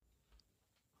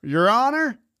Your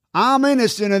Honor, I'm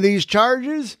innocent of these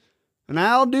charges, and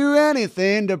I'll do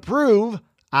anything to prove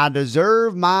I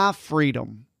deserve my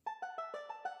freedom.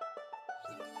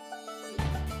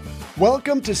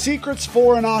 Welcome to Secrets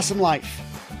for an Awesome Life.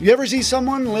 You ever see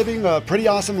someone living a pretty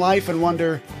awesome life and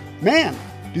wonder, man,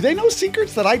 do they know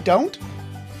secrets that I don't?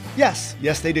 Yes,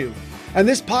 they do. And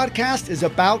this podcast is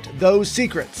about those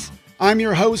secrets. I'm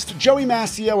your host, Joey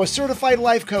Mascio, a certified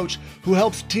life coach who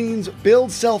helps teens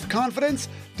build self-confidence,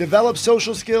 develop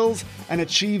social skills, and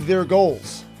achieve their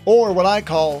goals. Or what I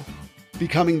call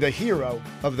becoming the hero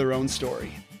of their own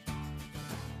story.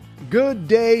 Good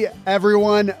day,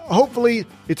 everyone. Hopefully,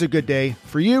 it's a good day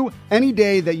for you. Any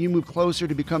day that you move closer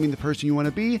to becoming the person you want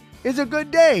to be is a good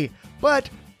day. But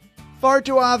far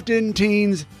too often,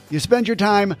 teens, you spend your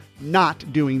time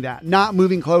not doing that, not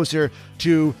moving closer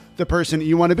to the person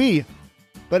you want to be.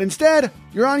 But instead,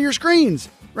 you're on your screens,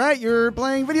 right? You're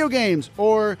playing video games,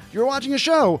 or you're watching a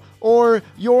show, or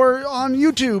you're on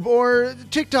YouTube or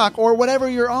TikTok or whatever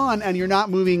you're on, and you're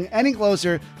not moving any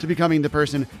closer to becoming the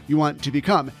person you want to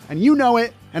become. And you know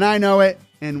it, and I know it,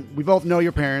 and we both know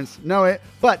your parents know it,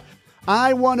 but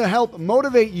I want to help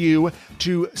motivate you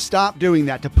to stop doing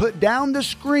that, to put down the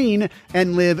screen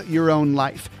and live your own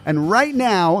life. And right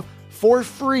now, for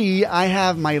free, I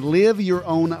have my Live Your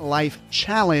Own Life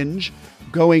Challenge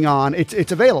going on.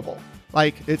 It's available.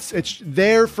 Like it's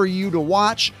there for you to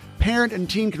watch. Parent and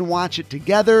teen can watch it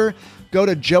together. Go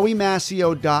to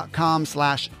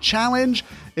joeymascio.com/challenge.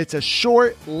 It's a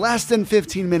short, less than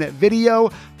 15-minute video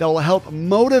that will help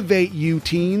motivate you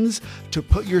teens to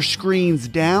put your screens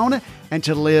down and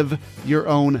to live your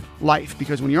own life.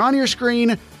 Because when you're on your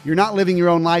screen, you're not living your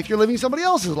own life, you're living somebody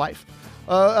else's life.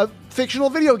 A fictional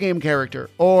video game character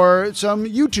or some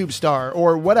YouTube star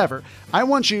or whatever. I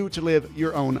want you to live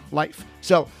your own life.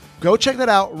 So go check that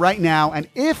out right now. And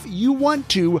if you want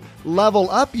to level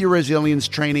up your resilience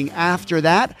training after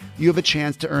that, you have a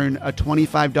chance to earn a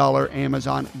 $25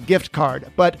 Amazon gift card.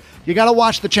 But you got to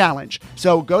watch the challenge.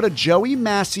 So go to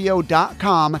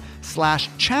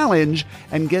joeymascio.com/challenge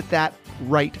and get that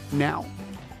right now.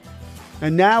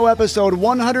 And now episode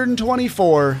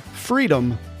 124,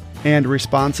 Freedom and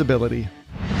Responsibility.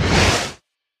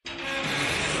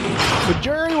 The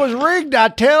jury was rigged, I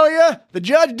tell you. The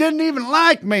judge didn't even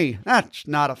like me. That's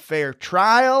not a fair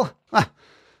trial.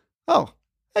 Oh,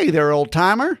 hey there,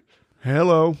 old-timer.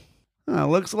 Hello.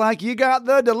 Looks like you got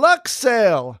the deluxe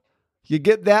cell. You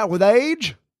get that with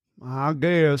age? I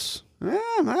guess.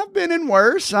 I've been in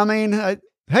worse. I mean,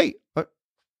 hey,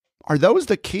 are those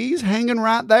the keys hanging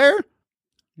right there?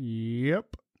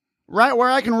 Yep. Right where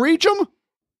I can reach them?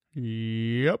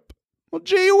 Yep. Well,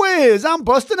 gee whiz, I'm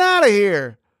busting out of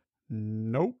here.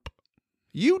 Nope.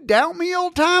 You doubt me,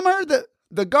 old-timer?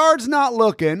 The guard's not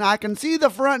looking. I can see the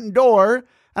front door,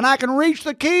 and I can reach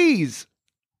the keys.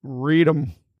 Read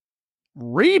 'em.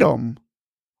 Read 'em?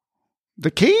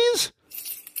 The keys?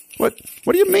 What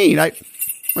do you mean?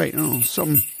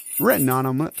 Something written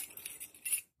on them.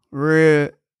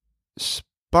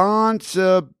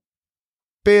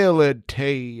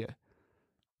 Responsibility.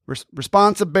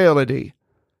 Responsibility.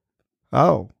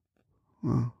 Oh.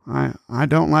 Well, I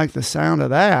don't like the sound of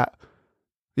that.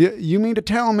 You mean to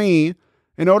tell me,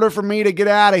 in order for me to get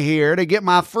out of here, to get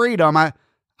my freedom, I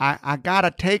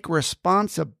gotta take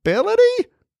responsibility?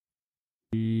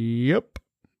 Yep.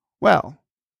 Well,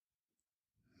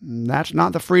 that's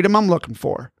not the freedom I'm looking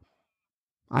for.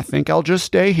 I think I'll just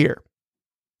stay here.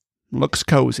 Looks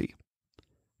cozy.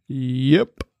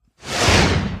 Yep.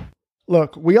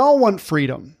 Look, we all want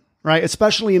freedom, right?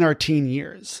 Especially in our teen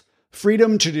years.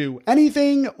 Freedom to do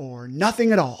anything or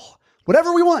nothing at all.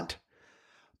 Whatever we want.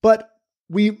 But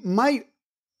we might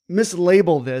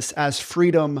mislabel this as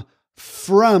freedom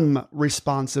from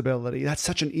responsibility. That's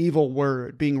such an evil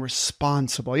word, being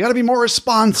responsible. You got to be more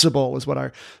responsible is what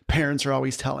our parents are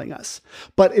always telling us.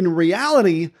 But in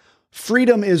reality,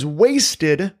 freedom is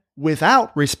wasted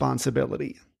without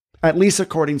responsibility. At least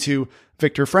according to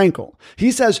Viktor Frankl.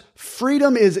 He says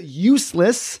freedom is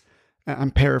useless.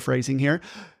 I'm paraphrasing here.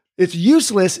 It's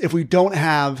useless if we don't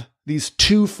have these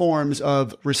two forms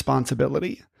of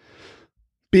responsibility.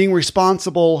 Being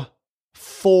responsible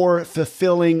for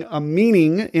fulfilling a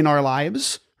meaning in our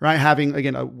lives, right? Having,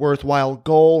 again, a worthwhile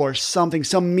goal or something,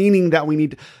 some meaning that we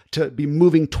need to be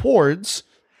moving towards,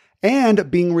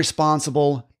 and being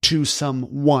responsible to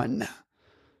someone.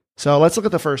 So let's look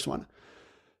at the first one.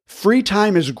 Free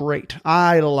time is great.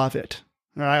 I love it.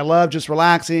 I love just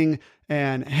relaxing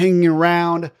and hanging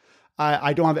around.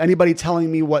 I don't have anybody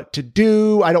telling me what to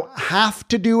do. I don't have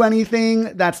to do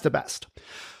anything. That's the best.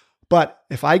 But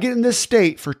if I get in this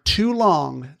state for too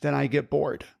long, then I get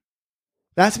bored.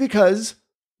 That's because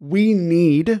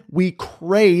we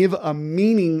crave a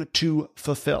meaning to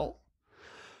fulfill.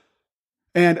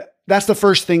 And that's the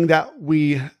first thing that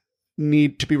we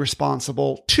need to be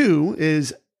responsible to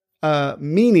is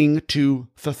meaning to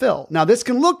fulfill. Now, this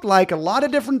can look like a lot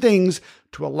of different things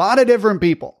to a lot of different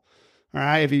people. All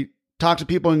right. If you talk to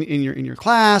people in your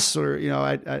class or,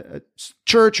 at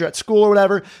church or at school or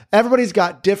whatever, everybody's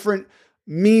got different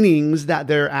meanings that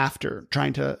they're after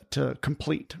trying to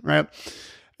complete. Right.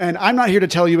 And I'm not here to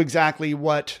tell you exactly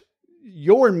what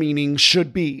your meaning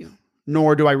should be,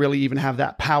 nor do I really even have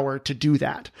that power to do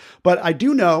that. But I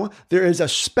do know there is a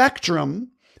spectrum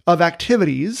of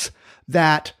activities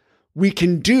that we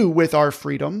can do with our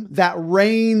freedom that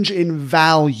range in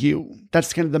value.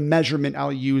 That's kind of the measurement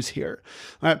I'll use here.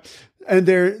 All right. And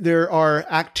there are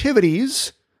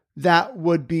activities that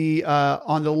would be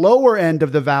on the lower end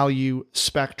of the value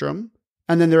spectrum.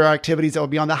 And then there are activities that would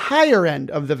be on the higher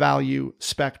end of the value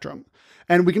spectrum.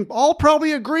 And we can all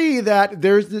probably agree that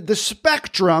there's the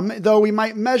spectrum, though we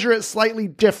might measure it slightly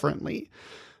differently.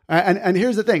 And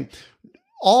here's the thing.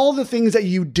 All the things that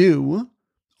you do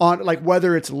on, like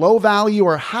whether it's low value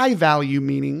or high value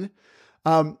meaning,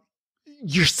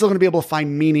 you're still going to be able to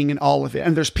find meaning in all of it.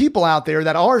 And there's people out there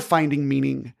that are finding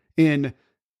meaning in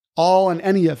all and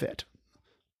any of it.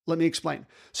 Let me explain.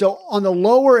 So on the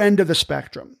lower end of the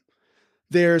spectrum,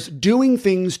 there's doing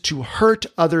things to hurt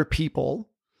other people,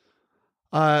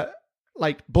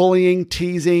 like bullying,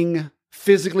 teasing,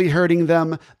 physically hurting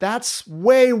them. That's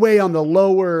way, way on the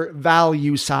lower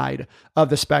value side of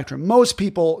the spectrum. Most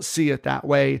people see it that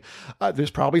way.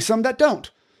 There's probably some that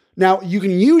don't. Now, you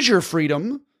can use your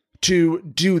freedom to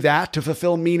do that, to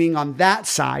fulfill meaning on that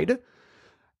side.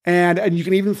 And you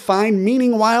can even find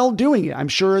meaning while doing it. I'm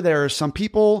sure there are some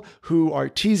people who are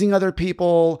teasing other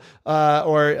people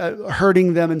or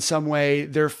hurting them in some way.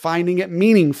 They're finding it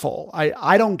meaningful.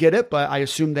 I don't get it, but I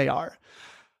assume they are.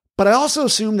 But I also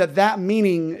assume that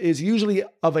meaning is usually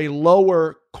of a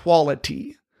lower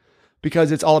quality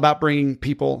because it's all about bringing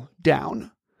people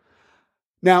down.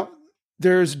 Now,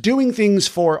 there's doing things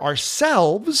for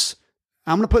ourselves.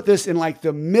 I'm going to put this in like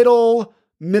the middle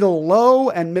low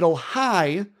and middle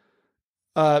high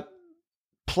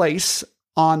place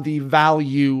on the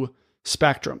value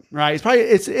spectrum, right?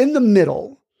 It's in the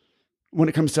middle when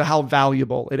it comes to how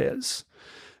valuable it is.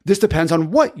 This depends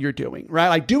on what you're doing, right?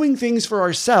 Like doing things for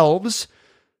ourselves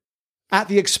at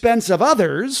the expense of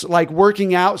others, like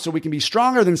working out so we can be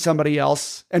stronger than somebody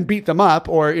else and beat them up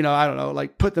or,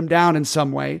 like put them down in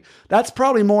some way. That's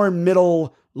probably more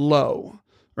middle low,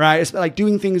 right? It's like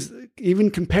doing things,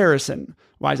 even comparison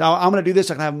wise. I'm going to do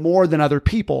this. I can have more than other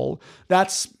people.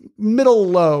 That's middle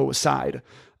low side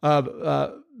of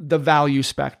the value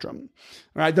spectrum,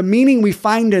 right? The meaning we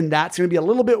find in that's going to be a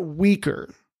little bit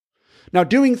weaker. Now,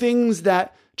 doing things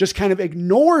that just kind of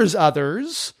ignores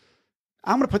others,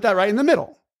 I'm going to put that right in the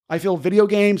middle. I feel video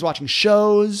games, watching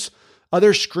shows,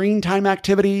 other screen time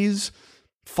activities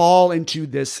fall into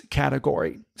this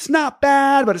category. It's not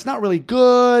bad, but it's not really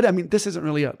good. I mean, this isn't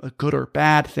really a good or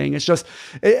bad thing. It's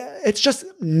just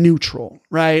neutral,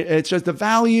 right? It's just the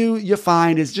value you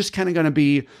find is just kind of going to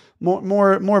be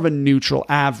more of a neutral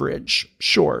average.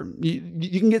 Sure,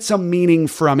 you can get some meaning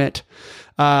from it,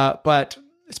 but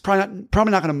it's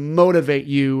probably not going to motivate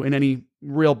you in any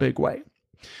real big way.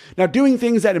 Now, doing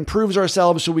things that improves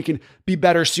ourselves so we can be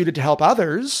better suited to help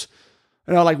others,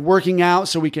 like working out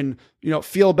so we can,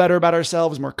 feel better about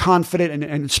ourselves, more confident and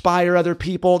inspire other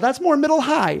people. That's more middle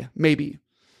high, maybe,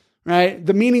 right?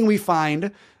 The meaning we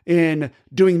find in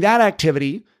doing that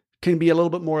activity can be a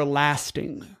little bit more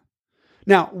lasting.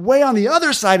 Now, way on the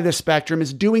other side of the spectrum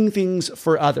is doing things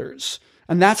for others.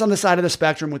 And that's on the side of the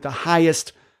spectrum with the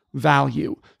highest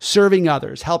value, serving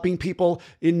others, helping people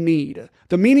in need.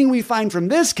 The meaning we find from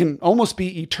this can almost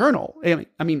be eternal.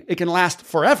 I mean, it can last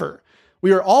forever.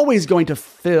 We are always going to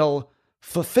feel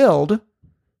fulfilled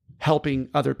helping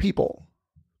other people.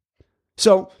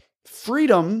 So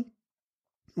freedom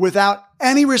without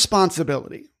any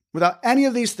responsibility, without any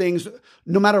of these things,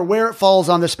 no matter where it falls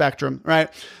on the spectrum, right?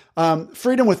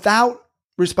 Freedom without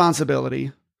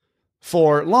responsibility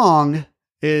for long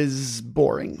is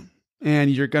boring.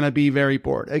 And you're going to be very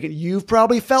bored. Again, you've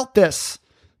probably felt this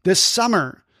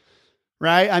summer,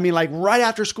 right? I mean, like right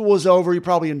after school was over, you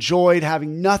probably enjoyed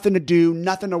having nothing to do,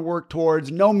 nothing to work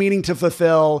towards, no meaning to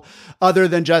fulfill other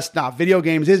than just, video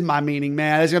games is my meaning,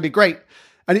 man. It's going to be great.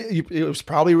 And it was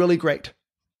probably really great.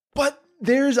 But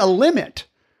there's a limit,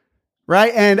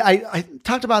 right? And I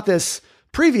talked about this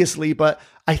previously, but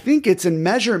I think it's in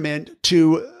measurement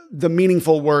to the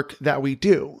meaningful work that we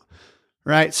do,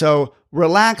 right? So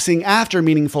relaxing after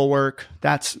meaningful work,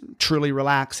 that's truly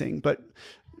relaxing. But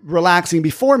relaxing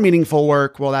before meaningful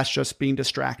work, well, that's just being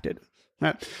distracted.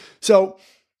 Right? So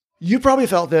you probably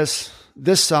felt this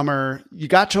summer. You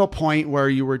got to a point where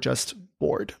you were just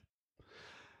bored.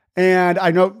 And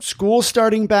I know school's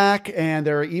starting back, and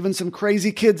there are even some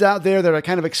crazy kids out there that are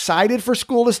kind of excited for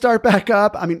school to start back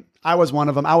up. I mean, I was one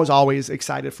of them. I was always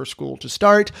excited for school to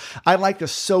start. I like the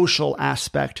social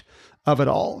aspect of it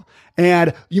all.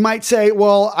 And you might say,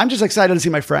 well, I'm just excited to see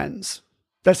my friends.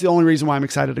 That's the only reason why I'm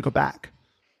excited to go back.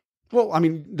 Well, I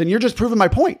mean, then you're just proving my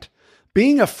point.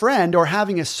 Being a friend or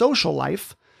having a social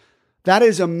life, that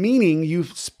is a meaning you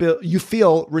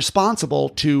feel responsible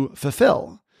to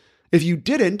fulfill. If you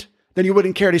didn't, then you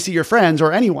wouldn't care to see your friends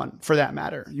or anyone for that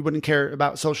matter. You wouldn't care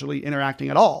about socially interacting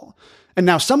at all. And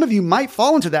now some of you might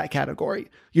fall into that category.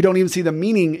 You don't even see the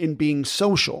meaning in being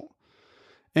social.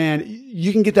 And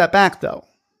you can get that back though.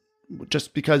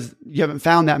 Just because you haven't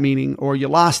found that meaning or you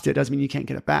lost it doesn't mean you can't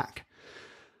get it back.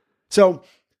 So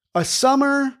a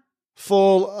summer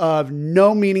full of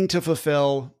no meaning to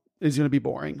fulfill is going to be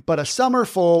boring, but a summer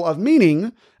full of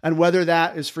meaning, and whether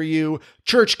that is for you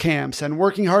church camps and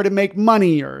working hard to make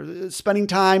money or spending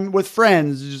time with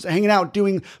friends, just hanging out,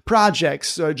 doing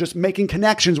projects, just making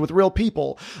connections with real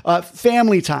people,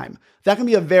 family time, that can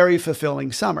be a very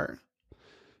fulfilling summer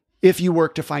if you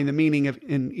work to find the meaning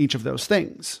in each of those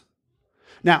things.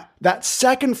 Now, that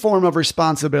second form of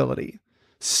responsibility,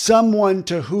 someone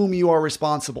to whom you are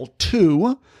responsible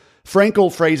to,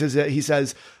 Frankl phrases it, he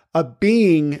says, a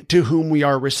being to whom we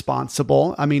are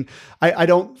responsible. I mean, I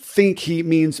don't think he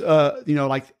means,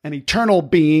 like an eternal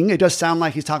being. It does sound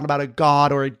like he's talking about a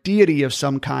god or a deity of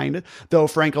some kind, though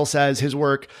Frankl says his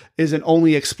work isn't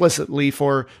only explicitly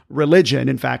for religion.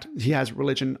 In fact, he has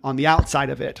religion on the outside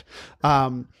of it.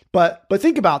 But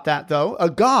think about that though. A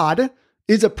god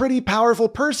is a pretty powerful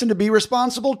person to be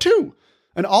responsible to.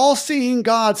 An all-seeing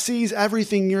God sees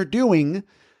everything you're doing,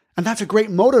 and that's a great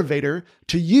motivator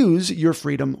to use your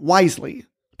freedom wisely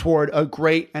toward a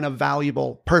great and a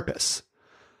valuable purpose.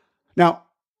 Now,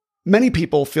 many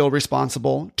people feel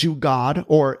responsible to God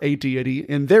or a deity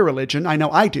in their religion. I know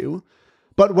I do.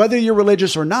 But whether you're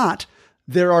religious or not,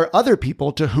 there are other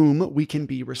people to whom we can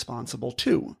be responsible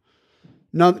to.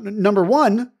 Now, number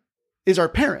one is our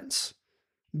parents.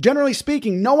 Generally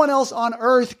speaking, no one else on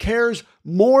earth cares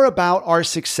more about our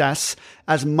success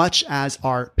as much as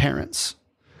our parents.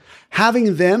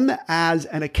 Having them as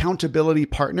an accountability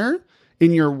partner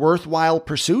in your worthwhile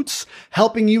pursuits,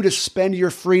 helping you to spend your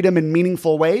freedom in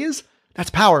meaningful ways, that's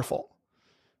powerful.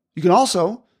 You can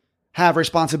also have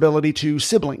responsibility to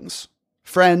siblings,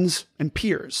 friends, and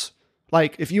peers.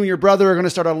 Like if you and your brother are going to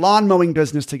start a lawn mowing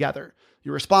business together,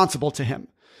 you're responsible to him.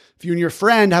 If you and your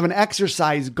friend have an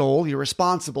exercise goal, you're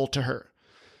responsible to her.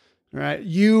 Right?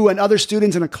 You and other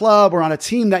students in a club or on a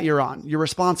team that you're on, you're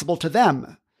responsible to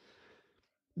them.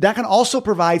 That can also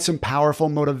provide some powerful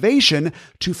motivation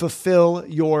to fulfill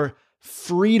your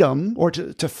freedom or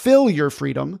to fill your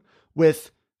freedom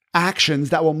with actions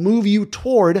that will move you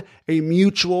toward a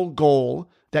mutual goal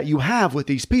that you have with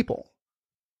these people.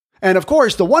 And of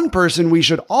course, the one person we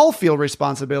should all feel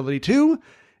responsibility to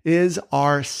is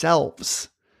ourselves.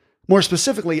 More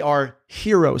specifically, our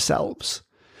hero selves.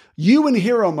 You in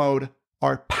hero mode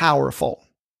are powerful.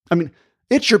 I mean,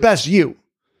 it's your best you.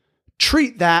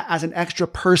 Treat that as an extra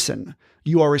person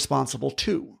you are responsible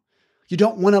to. You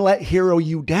don't want to let hero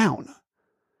you down.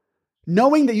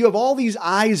 Knowing that you have all these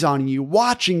eyes on you,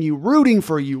 watching you, rooting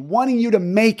for you, wanting you to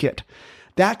make it,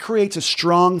 that creates a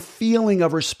strong feeling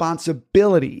of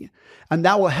responsibility, and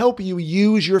that will help you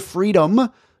use your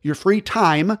freedom, your free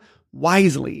time,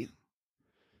 wisely.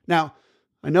 Now,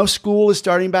 I know school is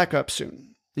starting back up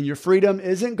soon, and your freedom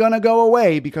isn't going to go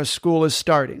away because school is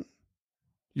starting.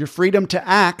 Your freedom to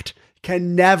act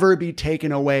can never be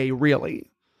taken away,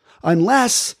 really,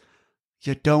 unless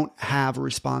you don't have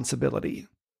responsibility.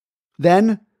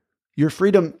 Then your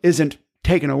freedom isn't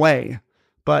taken away,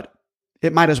 but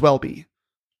it might as well be,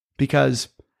 because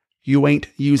you ain't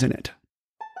using it.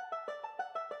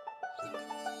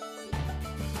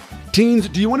 Teens,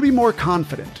 do you want to be more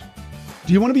confident?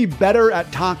 Do you want to be better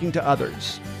at talking to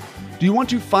others? Do you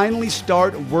want to finally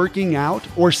start working out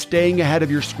or staying ahead of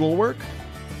your schoolwork?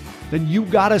 Then you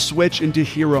gotta switch into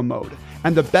hero mode.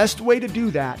 And the best way to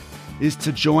do that is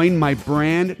to join my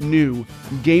brand new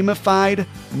gamified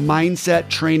mindset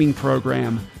training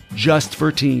program just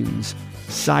for teens,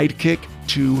 Sidekick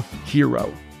to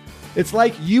Hero. It's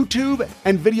like YouTube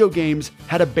and video games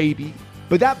had a baby,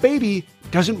 but that baby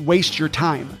doesn't waste your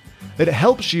time. It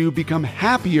helps you become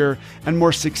happier and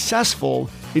more successful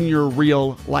in your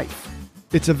real life.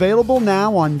 It's available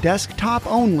now on desktop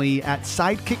only at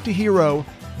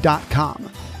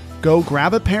sidekicktohero.com. Go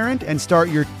grab a parent and start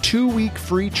your 2-week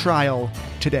free trial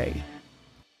today.